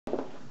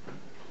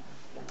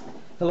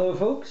Hello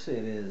folks,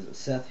 it is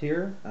Seth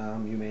here.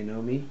 You may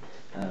know me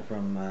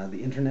from the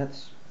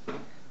internets,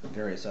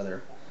 various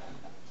other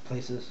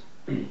places.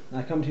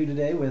 I come to you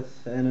today with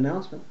an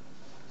announcement,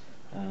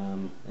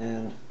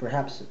 and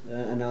perhaps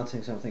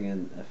announcing something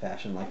in a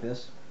fashion like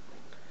this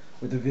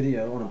with a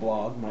video on a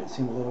blog might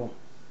seem a little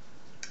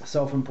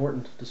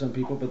self-important to some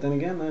people, but then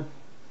again,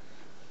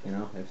 you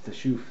know, if the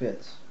shoe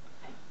fits.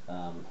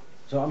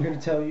 So I'm here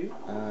to tell you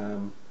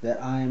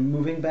that I'm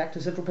moving back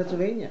to Central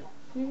Pennsylvania.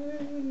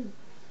 Yay!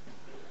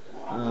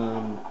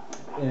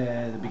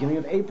 At the beginning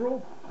of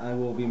April, I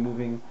will be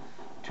moving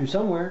to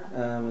somewhere,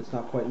 it's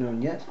not quite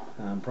known yet,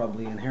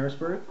 probably in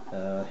Harrisburg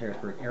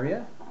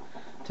area,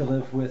 to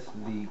live with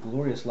the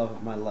glorious love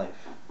of my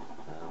life.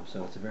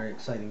 So it's a very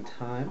exciting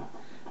time.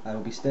 I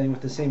will be staying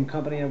with the same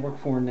company I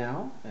work for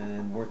now,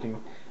 and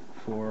working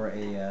for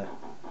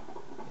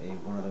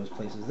one of those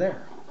places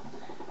there.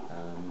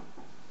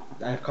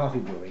 I have coffee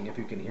brewing. If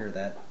you can hear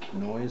that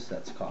noise,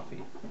 that's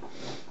coffee.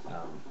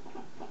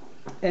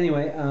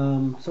 Anyway,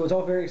 so it's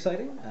all very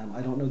exciting.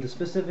 I don't know the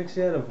specifics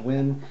yet of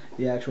when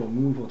the actual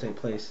move will take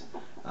place.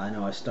 I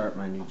know I start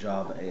my new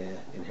job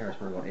in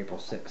Harrisburg on April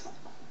 6th,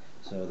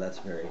 so that's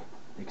very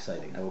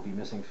exciting. I will be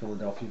missing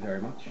Philadelphia very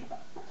much.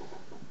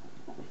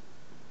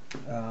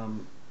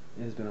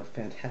 It has been a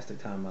fantastic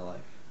time in my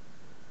life.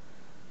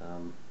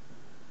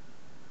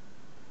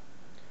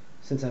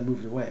 Since I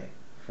moved away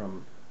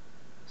from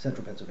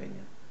Central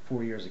Pennsylvania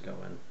 4 years ago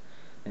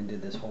and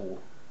did this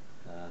whole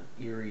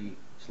Erie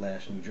 /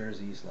 New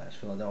Jersey /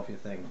 Philadelphia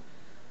thing.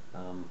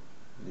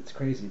 It's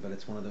crazy, but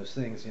it's one of those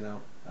things, you know.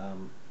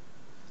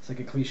 It's like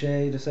a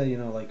cliche to say, you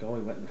know, like, oh,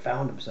 he went and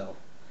found himself.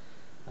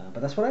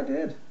 But that's what I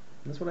did.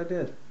 That's what I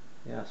did.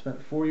 Yeah, I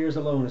spent 4 years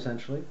alone,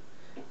 essentially.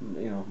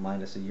 You know,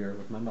 minus a year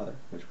with my mother,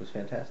 which was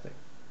fantastic.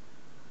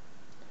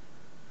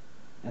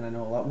 And I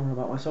know a lot more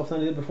about myself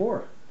than I did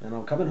before. And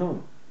I'm coming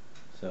home.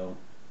 So,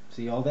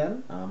 see y'all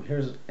then.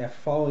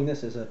 Following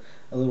this is a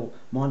little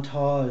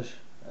montage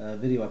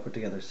video I put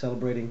together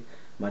celebrating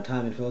my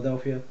time in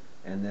Philadelphia,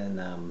 and then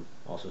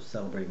also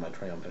celebrating my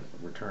triumphant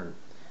return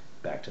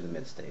back to the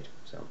Midstate.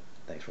 So,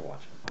 thanks for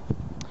watching.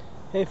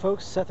 Hey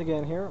folks, Seth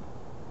again here,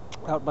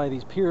 out by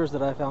these piers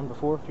that I found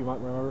before, if you might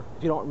remember.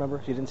 If you don't remember,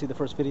 if you didn't see the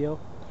first video,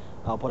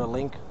 I'll put a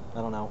link. I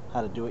don't know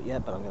how to do it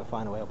yet, but I'm going to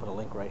find a way. I'll put a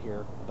link right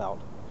here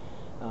about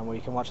where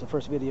you can watch the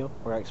first video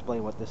where I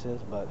explain what this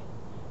is. But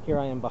here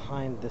I am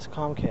behind this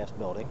Comcast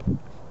building,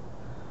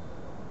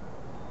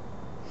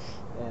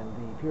 and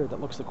the pier that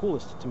looks the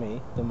coolest to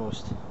me, the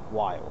most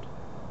wild.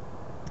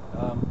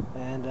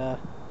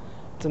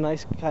 It's a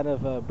nice kind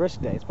of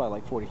brisk day. It's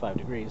probably like 45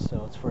 degrees,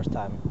 so it's the first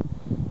time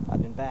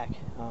I've been back.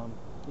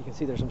 You can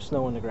see there's some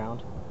snow on the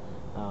ground,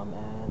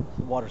 and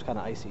the water's kind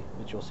of icy,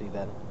 which you'll see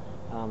then.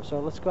 So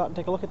let's go out and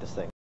take a look at this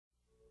thing.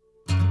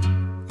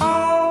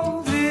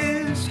 All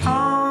this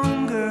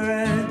hunger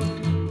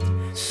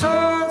and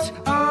such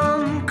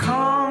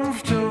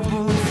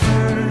uncomfortable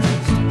thirst.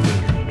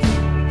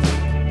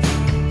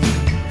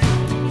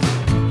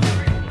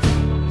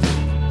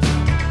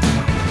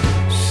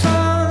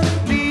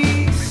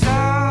 Sunny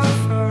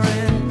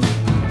suffering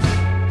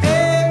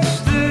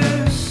is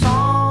the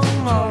song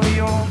of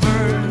your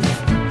birth.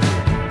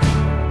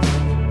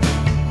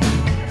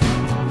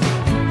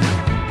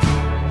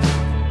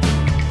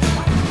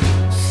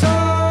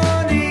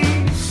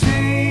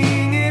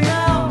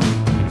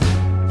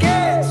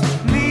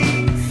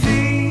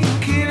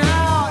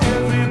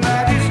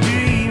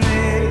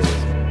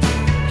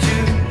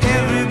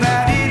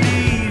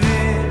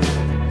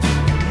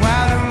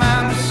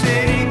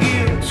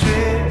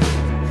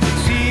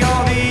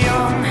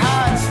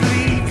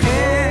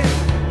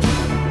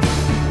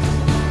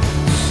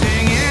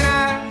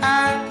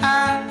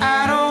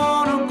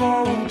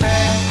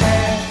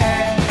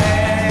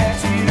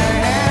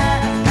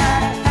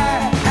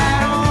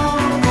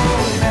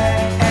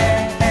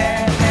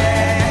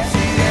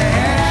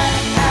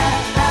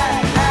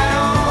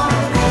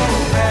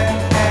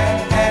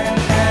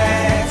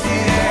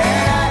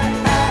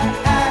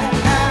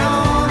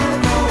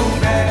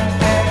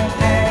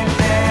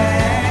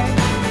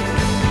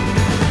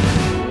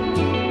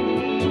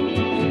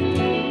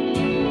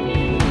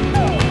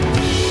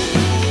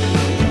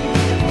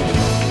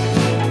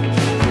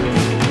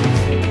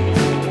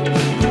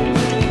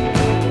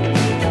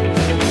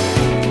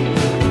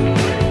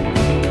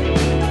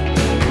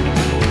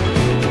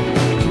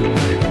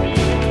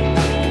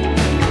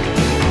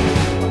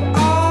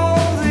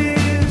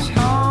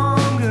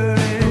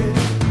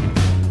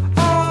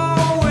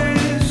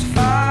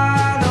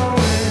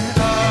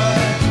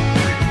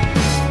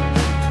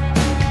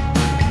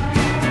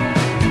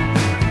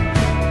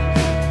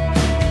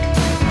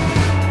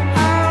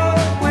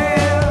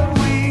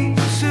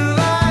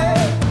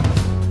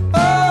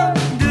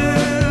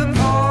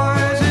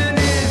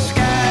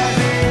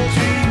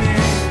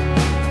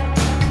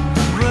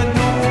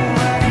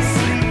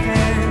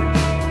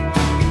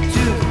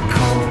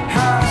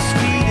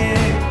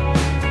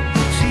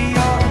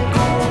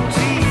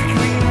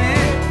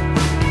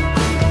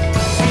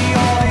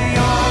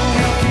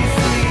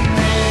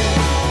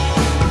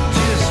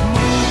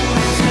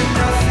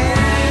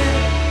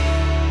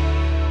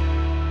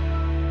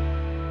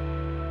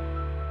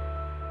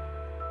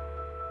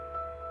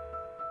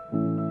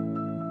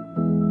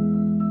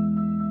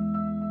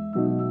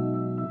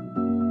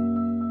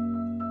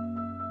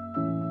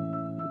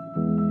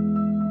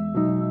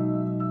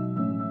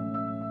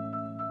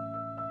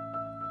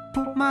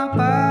 my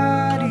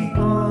body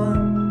on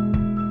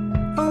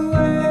a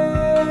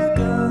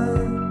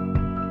wagon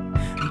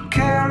and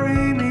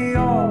carry me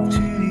off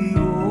to the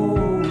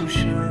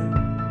ocean.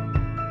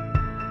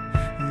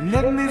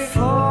 Let me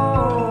float